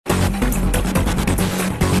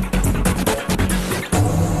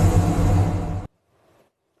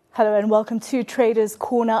Hello and welcome to Traders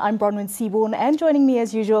Corner. I'm Bronwyn Seaborn, and joining me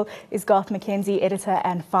as usual is Garth McKenzie, editor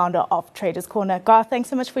and founder of Traders Corner. Garth, thanks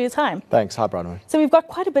so much for your time. Thanks. Hi, Bronwyn. So we've got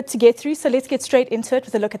quite a bit to get through, so let's get straight into it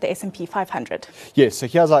with a look at the S&P 500. Yes, so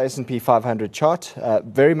here's our S&P 500 chart.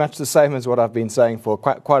 Very much the same as what I've been saying for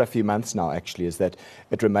quite a few months now, actually, is that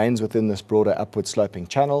it remains within this broader upward sloping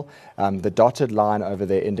channel. The dotted line over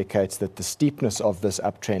there indicates that the steepness of this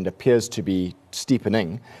uptrend appears to be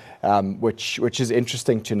steepening. Which is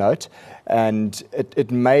interesting to note, and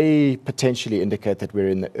it may potentially indicate that we're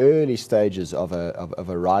in the early stages of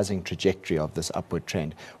a rising trajectory of this upward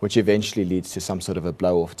trend, which eventually leads to some sort of a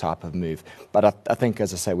blow-off type of move. But I think,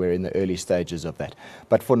 as I say, we're in the early stages of that.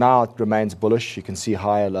 But for now, it remains bullish. You can see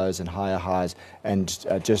higher lows and higher highs, and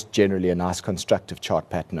just generally a nice constructive chart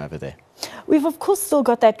pattern over there. We've, of course, still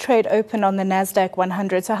got that trade open on the Nasdaq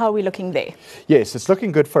 100, so how are we looking there? Yes, it's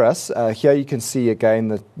looking good for us. Here you can see again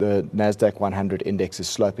that the Nasdaq 100 index is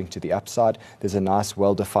sloping to the upside. There's a nice,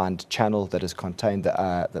 well-defined channel that has contained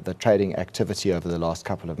the trading activity over the last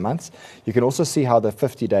couple of months. You can also see how the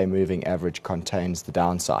 50-day moving average contains the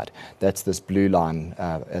downside. That's this blue line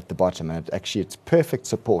at the bottom, and it's perfect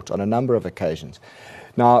support on a number of occasions.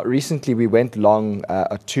 Now, recently we went long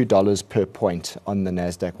at $2 per point on the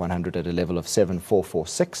Nasdaq 100 at a level of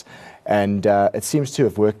 7,446, and it seems to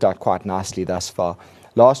have worked out quite nicely thus far.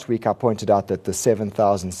 Last week I pointed out that the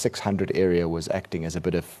 7,600 area was acting as a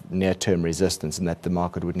bit of near-term resistance, and that the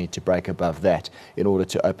market would need to break above that in order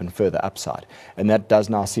to open further upside. And that does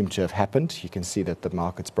now seem to have happened. You can see that the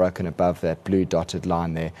market's broken above that blue dotted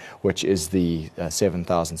line there, which is the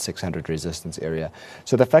 7,600 resistance area.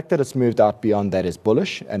 So the fact that it's moved out beyond that is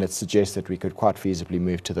bullish, and it suggests that we could quite feasibly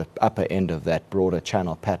move to the upper end of that broader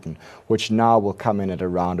channel pattern, which now will come in at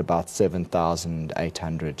around about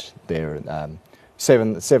 7,800 there.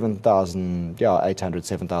 7,800,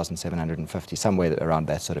 7,750, somewhere around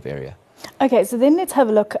that sort of area. Okay, so then let's have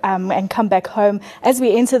a look and come back home. As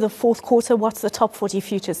we enter the fourth quarter, what's the top 40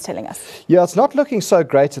 futures telling us? Yeah, it's not looking so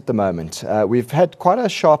great at the moment. We've had quite a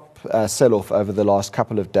sharp sell-off over the last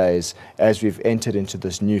couple of days as we've entered into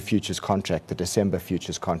this new futures contract, the December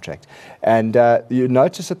futures contract. And you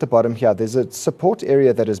notice at the bottom here, there's a support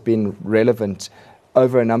area that has been relevant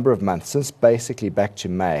over a number of months, since basically back to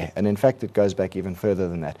May, and in fact it goes back even further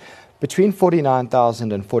than that. Between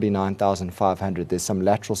 49,000 and 49,500, there's some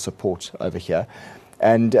lateral support over here,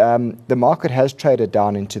 and the market has traded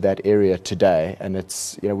down into that area today, and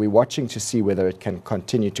it's, we're watching to see whether it can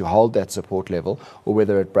continue to hold that support level or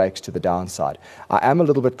whether it breaks to the downside. I am a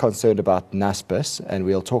little bit concerned about Naspers, and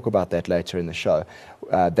we'll talk about that later in the show.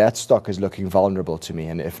 That stock is looking vulnerable to me,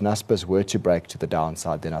 and if Naspers were to break to the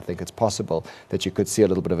downside, then I think it's possible that you could see a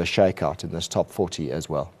little bit of a shakeout in this top 40 as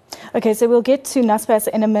well. Okay, so we'll get to Naspers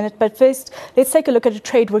in a minute, but first, let's take a look at a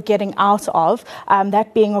trade we're getting out of,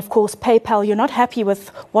 that being, of course, PayPal. You're not happy with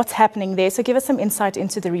what's happening there, so give us some insight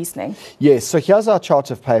into the reasoning. Yes, so here's our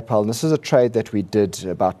chart of PayPal, and this is a trade that we did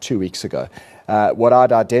about 2 weeks ago. What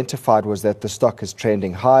I'd identified was that the stock is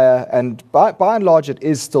trending higher, and by and large it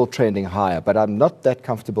is still trending higher, but I'm not that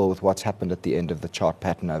comfortable with what's happened at the end of the chart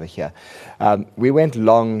pattern over here. We went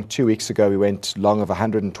long 2 weeks ago. We went long of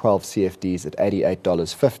 112 CFDs at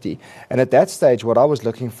 $88.50, and at that stage what I was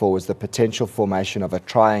looking for was the potential formation of a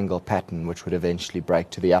triangle pattern which would eventually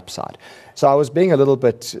break to the upside. So I was being a little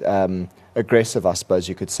bit aggressive, I suppose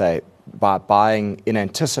you could say, by buying in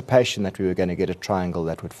anticipation that we were going to get a triangle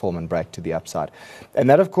that would form and break to the upside. And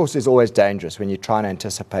that, of course, is always dangerous when you try and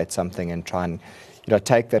anticipate something and try and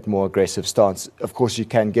take that more aggressive stance. Of course, you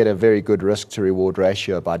can get a very good risk to reward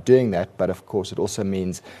ratio by doing that, but of course it also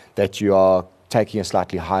means that you are taking a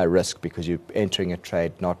slightly higher risk because you're entering a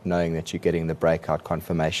trade not knowing that you're getting the breakout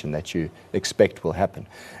confirmation that you expect will happen.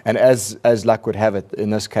 And as luck would have it,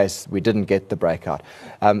 in this case, we didn't get the breakout.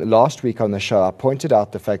 Last week on the show, I pointed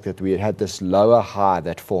out the fact that we had this lower high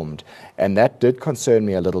that formed, and that did concern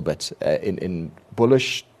me a little bit. In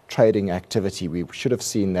bullish trading activity, we should have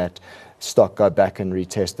seen that stock go back and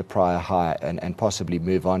retest the prior high and possibly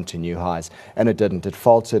move on to new highs. And it didn't. It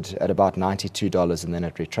faltered at about $92 and then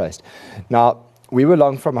it retraced. Now, we were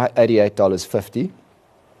long from $88.50.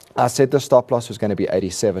 I said the stop loss was going to be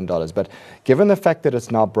 $87, but given the fact that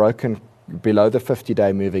it's now broken below the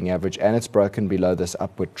 50-day moving average and it's broken below this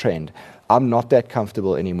upward trend, I'm not that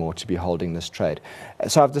comfortable anymore to be holding this trade.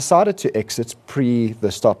 So I've decided to exit pre the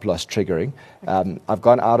stop loss triggering. I've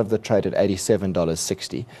gone out of the trade at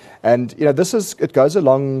 $87.60. And, it goes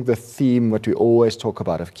along the theme what we always talk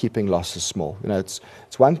about of keeping losses small. It's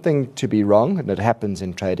one thing to be wrong, and it happens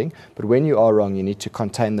in trading, but when you are wrong, you need to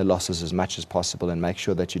contain the losses as much as possible and make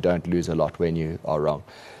sure that you don't lose a lot when you are wrong.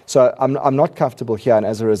 So I'm not comfortable here, and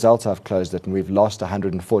as a result, I've closed it, and we've lost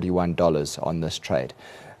 $141 on this trade.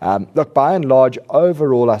 Look, by and large,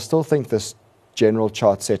 overall, I still think this general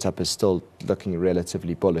chart setup is still looking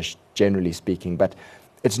relatively bullish, generally speaking, but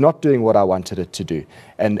it's not doing what I wanted it to do.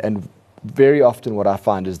 And very often what I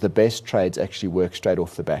find is the best trades actually work straight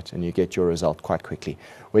off the bat, and you get your result quite quickly.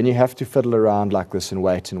 When you have to fiddle around like this and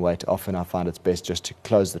wait, often I find it's best just to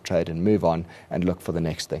close the trade and move on and look for the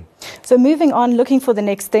next thing. So moving on, looking for the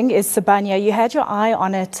next thing is Sibanye. You had your eye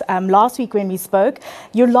on it last week when we spoke.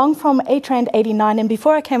 You're long from R8.89, and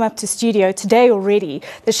before I came up to studio today already,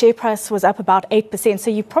 the share price was up about 8%, so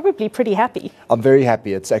you're probably pretty happy. I'm very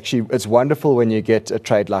happy. It's wonderful when you get a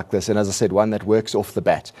trade like this, and as I said, one that works off the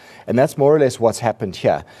bat. And that's more or less what's happened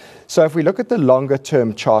here. So if we look at the longer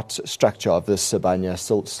term chart structure of this Sibanye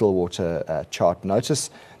Stillwater chart, notice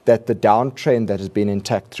that the downtrend that has been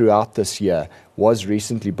intact throughout this year was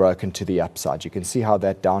recently broken to the upside. You can see how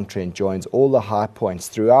that downtrend joins all the high points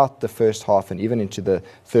throughout the first half and even into the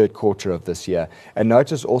third quarter of this year. And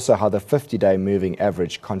notice also how the 50-day moving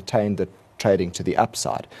average contained the trading to the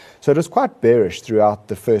upside. So it was quite bearish throughout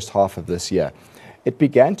the first half of this year. It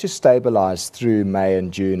began to stabilize through May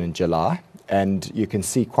and June and July. And you can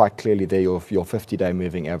see quite clearly there your 50-day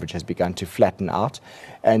moving average has begun to flatten out.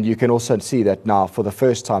 And you can also see that now, for the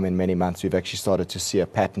first time in many months, we've actually started to see a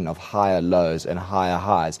pattern of higher lows and higher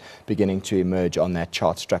highs beginning to emerge on that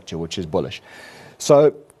chart structure, which is bullish.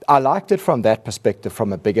 So I liked it from that perspective,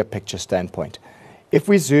 from a bigger picture standpoint. If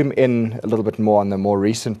we zoom in a little bit more on the more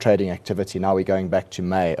recent trading activity, now we're going back to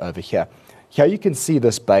May over here. Here you can see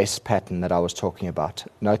this base pattern that I was talking about.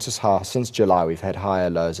 Notice how since July we've had higher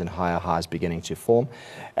lows and higher highs beginning to form.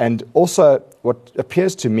 And also what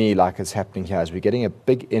appears to me like is happening here is we're getting a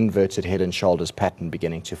big inverted head and shoulders pattern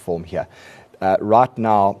beginning to form here. Right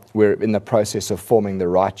now we're in the process of forming the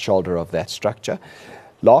right shoulder of that structure.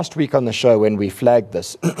 Last week on the show when we flagged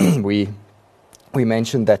this, we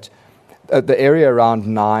mentioned that the area around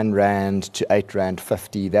 9 Rand to 8 Rand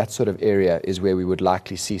 50, that sort of area is where we would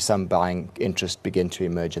likely see some buying interest begin to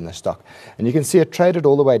emerge in the stock. And you can see it traded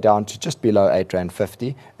all the way down to just below 8 Rand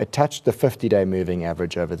 50. It touched the 50-day moving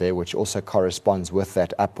average over there, which also corresponds with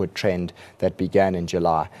that upward trend that began in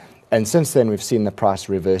July. And since then, we've seen the price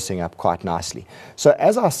reversing up quite nicely. So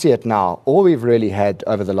as I see it now, all we've really had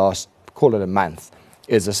over the last, call it a month,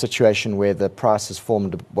 is a situation where the price has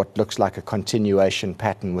formed what looks like a continuation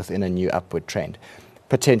pattern within a new upward trend,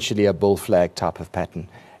 potentially a bull flag type of pattern.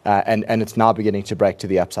 And it's now beginning to break to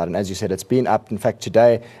the upside. And as you said, it's been up. In fact,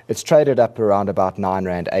 today it's traded up around about 9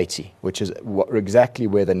 Rand 80, which is exactly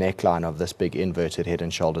where the neckline of this big inverted head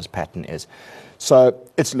and shoulders pattern is. So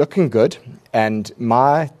it's looking good. And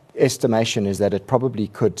my estimation is that it probably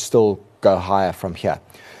could still go higher from here.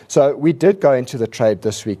 So we did go into the trade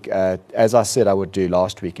this week, as I said I would do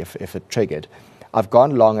last week if it triggered. I've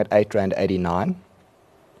gone long at R8.89.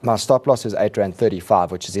 My stop loss is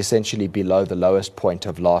R8.35, which is essentially below the lowest point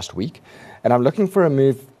of last week. And I'm looking for a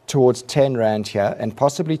move towards 10 Rand here and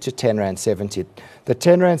possibly to 10 Rand 70. The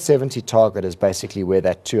 10 Rand 70 target is basically where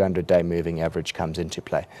that 200-day moving average comes into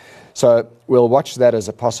play. So we'll watch that as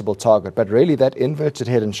a possible target. But really that inverted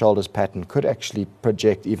head and shoulders pattern could actually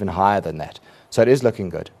project even higher than that. So it is looking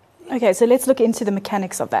good. Okay, so let's look into the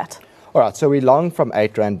mechanics of that. All right, so we long from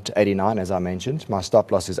R8.89, as I mentioned. My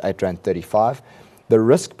stop loss is R8.35. The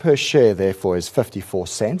risk per share, therefore, is 54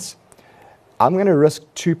 cents. I'm going to risk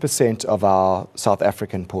 2% of our South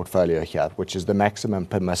African portfolio here, which is the maximum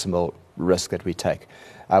permissible risk that we take.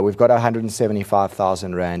 We've got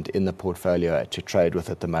 175,000 Rand in the portfolio to trade with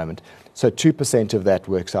at the moment. So 2% of that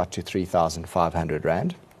works out to 3,500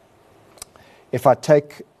 Rand. If I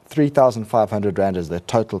take 3,500 Rand as the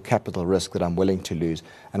total capital risk that I'm willing to lose,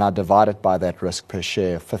 and I divide it by that risk per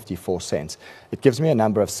share of 54 cents, it gives me a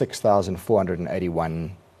number of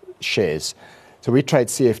 6,481 shares. So we trade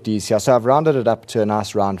CFDs here. So I've rounded it up to a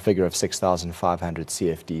nice round figure of 6,500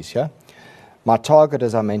 CFDs here. My target,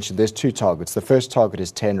 as I mentioned, there's two targets. The first target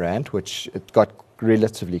is 10 Rand, which it got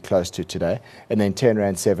relatively close to today, and then 10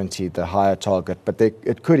 Rand 70, the higher target, but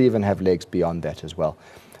it could even have legs beyond that as well.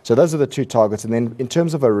 So those are the two targets. And then in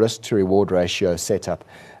terms of a risk to reward ratio setup,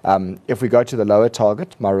 if we go to the lower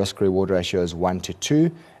target, my risk reward ratio is 1 to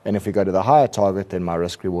 2. And if we go to the higher target, then my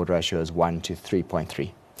risk reward ratio is 1 to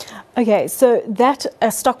 3.3. Okay, so that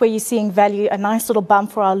stock where you're seeing value, a nice little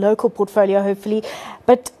bump for our local portfolio, hopefully.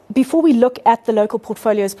 But before we look at the local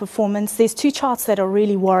portfolio's performance, there's two charts that are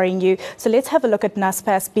really worrying you. So let's have a look at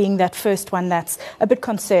Naspers being that first one that's a bit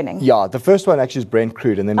concerning. Yeah, the first one actually is Brent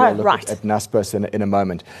crude, and then we'll look at Naspers in a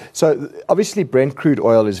moment. So obviously Brent crude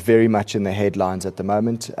oil is very much in the headlines at the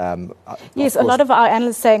moment. Yes, a lot of our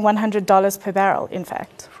analysts saying $100 per barrel, in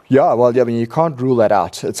fact. Yeah, well, I mean, you can't rule that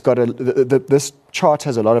out. It's got this chart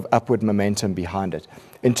has a lot of upward momentum behind it.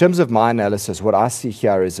 In terms of my analysis, what I see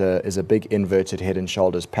here is a big inverted head and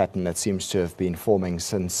shoulders pattern that seems to have been forming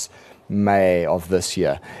since May of this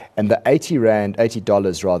year. And the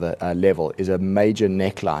 $80 level is a major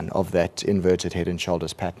neckline of that inverted head and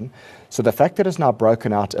shoulders pattern. So the fact that it's now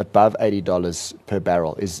broken out above $80 per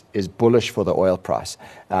barrel is bullish for the oil price.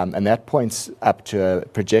 And that points up to a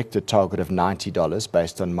projected target of $90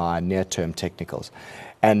 based on my near-term technicals.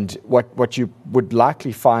 And what you would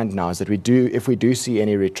likely find now is that if we do see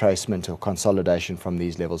any retracement or consolidation from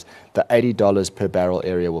these levels, the $80 per barrel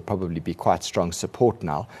area will probably be quite strong support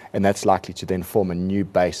now, and that's likely to then form a new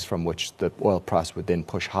base from which the oil price would then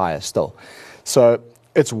push higher still. So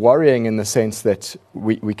it's worrying in the sense that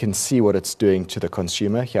we can see what it's doing to the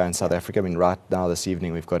consumer here in South Africa. I mean, right now this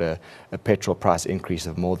evening we've got a petrol price increase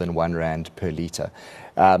of more than R1 per litre.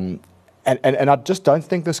 And I just don't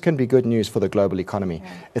think this can be good news for the global economy.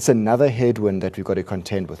 Yeah. It's another headwind that we've got to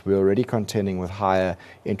contend with. We're already contending with higher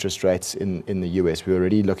interest rates in the US. We're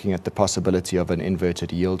already looking at the possibility of an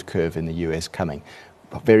inverted yield curve in the US coming.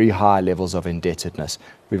 Very high levels of indebtedness.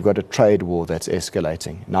 We've got a trade war that's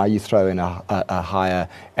escalating. Now you throw in a higher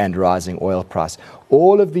and rising oil price.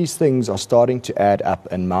 All of these things are starting to add up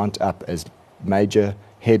and mount up as major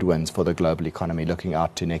headwinds for the global economy looking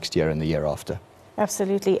out to next year and the year after.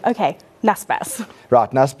 Absolutely. Okay, Naspers.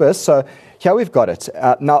 Right, Naspers. So here we've got it.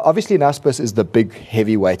 Now, obviously, Naspers is the big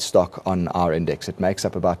heavyweight stock on our index. It makes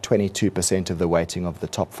up about 22% of the weighting of the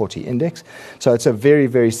top 40 index. So it's a very,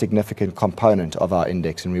 very significant component of our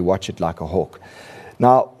index, and we watch it like a hawk.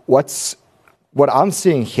 Now, what I'm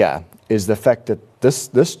seeing here is the fact that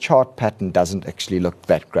this chart pattern doesn't actually look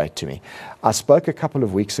that great to me. I spoke a couple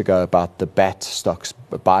of weeks ago about the BAT stocks,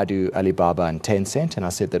 Baidu, Alibaba, and Tencent, and I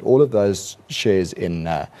said that all of those shares in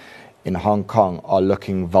Hong Kong are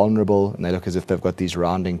looking vulnerable, and they look as if they've got these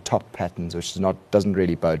rounding top patterns, which doesn't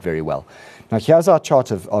really bode very well. Now, here's our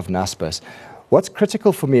chart of Naspers. What's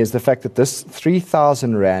critical for me is the fact that this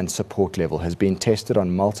 3,000 Rand support level has been tested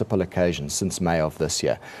on multiple occasions since May of this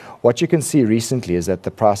year. What you can see recently is that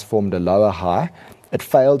the price formed a lower high. It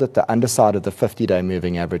failed at the underside of the 50-day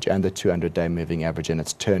moving average and the 200-day moving average, and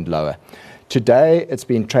it's turned lower. Today, it's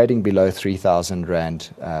been trading below 3,000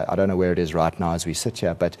 Rand. I don't know where it is right now as we sit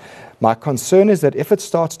here, but my concern is that if it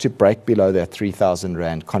starts to break below that 3,000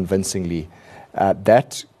 Rand convincingly,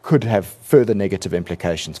 that could have further negative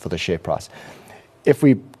implications for the share price. If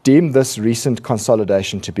we deem this recent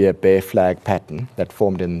consolidation to be a bear flag pattern that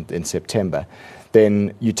formed in September,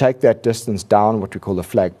 then you take that distance down, what we call the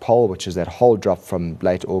flag pole, which is that whole drop from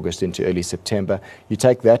late August into early September. You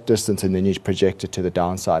take that distance and then you project it to the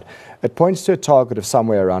downside. It points to a target of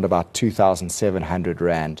somewhere around about 2,700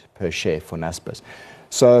 Rand per share for Naspers.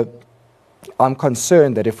 So I'm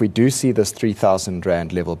concerned that if we do see this 3,000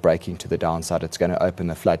 Rand level breaking to the downside, it's going to open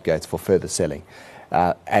the floodgates for further selling.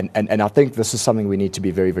 And I think this is something we need to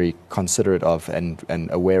be very, very considerate of and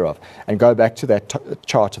aware of. And go back to that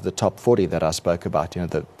chart of the top 40 that I spoke about,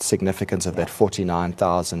 the significance of that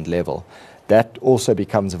 49,000 level. That also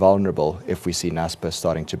becomes vulnerable if we see Naspers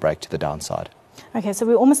starting to break to the downside. Okay, so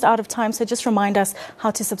we're almost out of time, so just remind us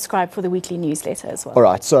how to subscribe for the weekly newsletter as well. All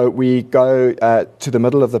right, so we go to the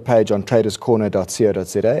middle of the page on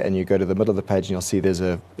traderscorner.co.za, and you go to the middle of the page and you'll see there's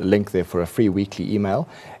a link there for a free weekly email.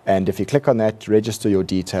 And if you click on that, register your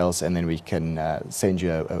details, and then we can send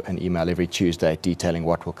you an email every Tuesday detailing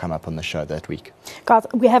what will come up on the show that week. Garth,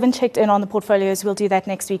 we haven't checked in on the portfolios. We'll do that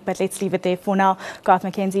next week, but let's leave it there for now. Garth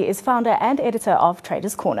McKenzie is founder and editor of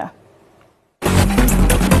Traders Corner.